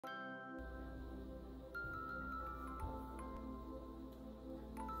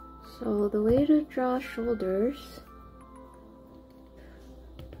So the way to draw shoulders,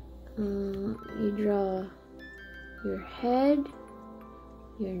 you draw your head,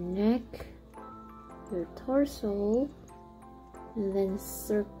 your neck, your torso, and then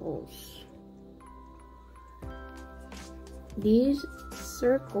circles. These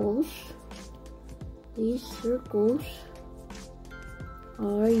circles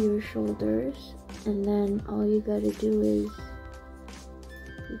are your shoulders, and then all you gotta do is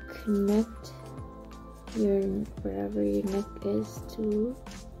you connect your wherever your neck is to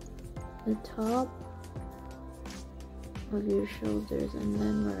the top of your shoulders, and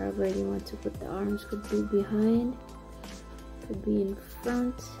then wherever you want to put the arms, could be behind, could be in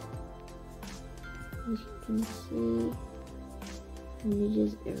front, as you can see. And you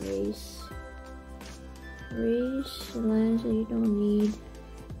just erase the lines that you don't need.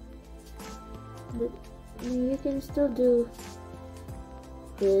 But I mean, you can still do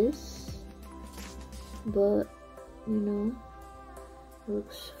this, but you know, it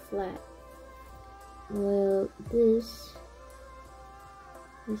looks flat. Well, this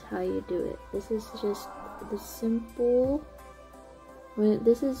is how you do it. This is just the simple.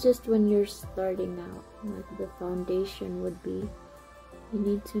 This is just when you're starting out. Like the foundation would be, you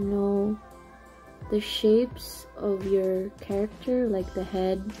need to know the shapes of your character, like the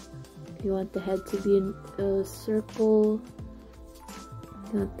head. If you want the head to be in a circle,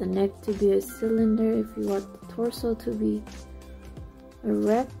 if you want the neck to be a cylinder, if you want the torso to be a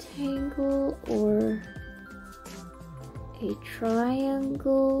rectangle or a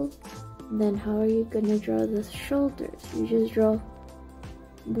triangle, then how are you gonna draw the shoulders? You just draw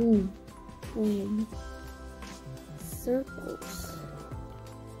boom, boom, circles,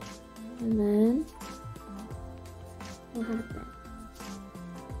 and then what happened?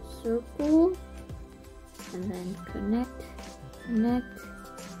 Circle, and then connect,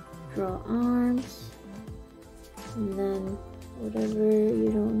 draw arms, and then whatever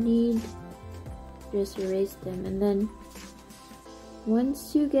you don't need, just erase them. And then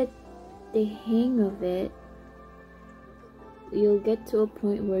once you get the hang of it, you'll get to a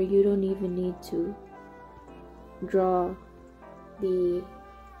point where you don't even need to draw the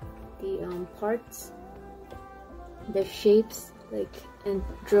parts, the shapes, like, and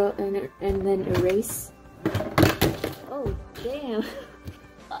draw and then erase. Oh damn.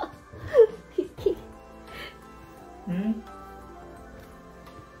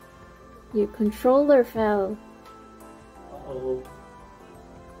 Your controller fell. Uh-oh.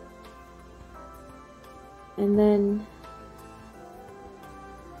 And then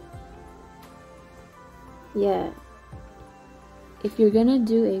yeah, if you're gonna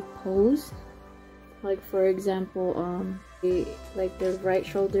do a pose, like for example, like the right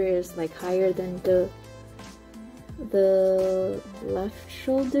shoulder is like higher than the left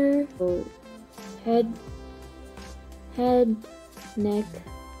shoulder. So head, neck,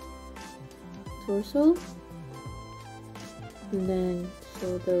 torso, and then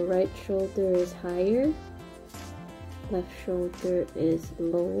so the right shoulder is higher, left shoulder is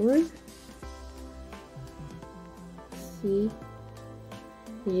lower. See,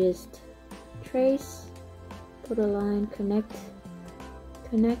 you just trace, put a line, connect,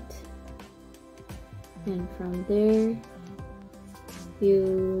 and from there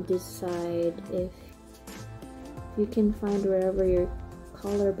you decide if you can find wherever your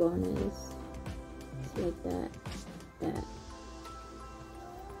collarbone is. It's like that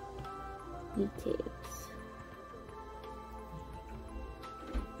details.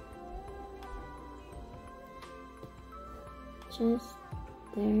 Just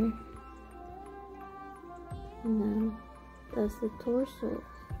there. And now that's the torso.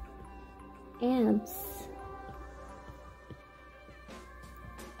 Abs.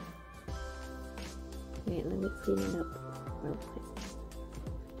 Wait, let me clean it up real quick.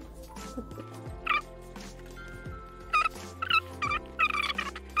 Okay.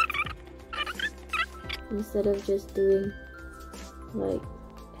 Instead of just doing like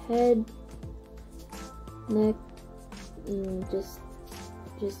head, neck, just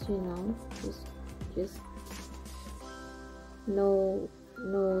you know, just no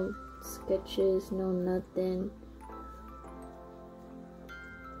sketches, no nothing.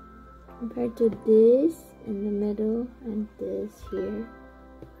 Compared to this in the middle and this here,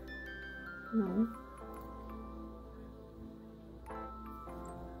 no.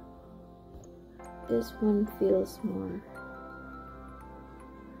 This one feels more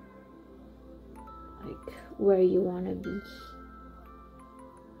like where you want to be,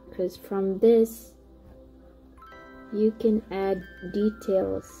 because from this you can add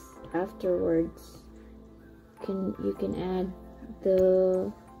details afterwards. You can add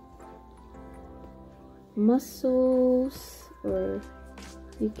the muscles, or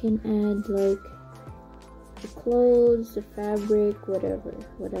you can add like the clothes, the fabric,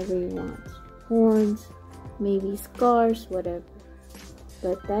 whatever you want. Horns, maybe scars, whatever.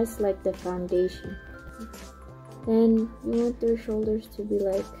 But that's like the foundation. Then you want their shoulders to be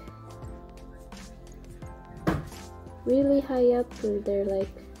like really high up, or they're like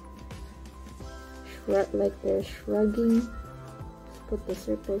they're shrugging. Put the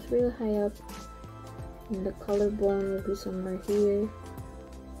circles really high up, and the collarbone will be somewhere here.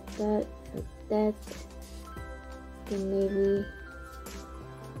 That, like that. Then maybe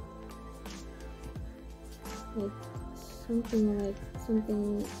like something like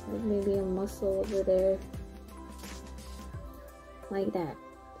maybe a muscle over there, like that.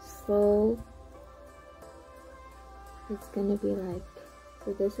 So it's gonna be like,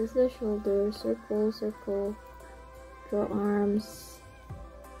 so this is the shoulder, circle, circle, draw arms,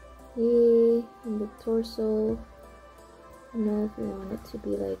 and the torso. You know, if you want it to be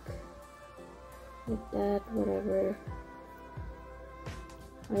like that, whatever.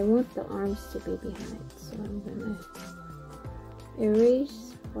 I want the arms to be behind, so I'm gonna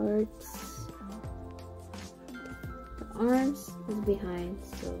erase parts. The arms is behind,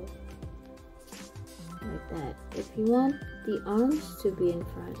 so like that. If you want the arms to be in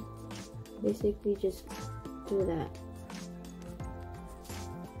front, basically just do that.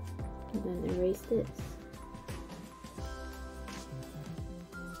 And then erase this.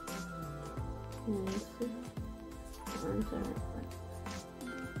 And see, the arms are in front.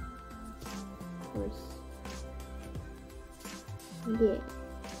 Of course. Yeah.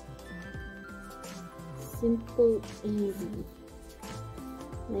 Simple, easy.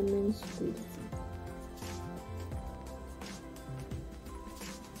 Lemon squeezy.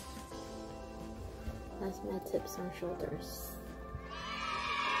 That's my tips on shoulders.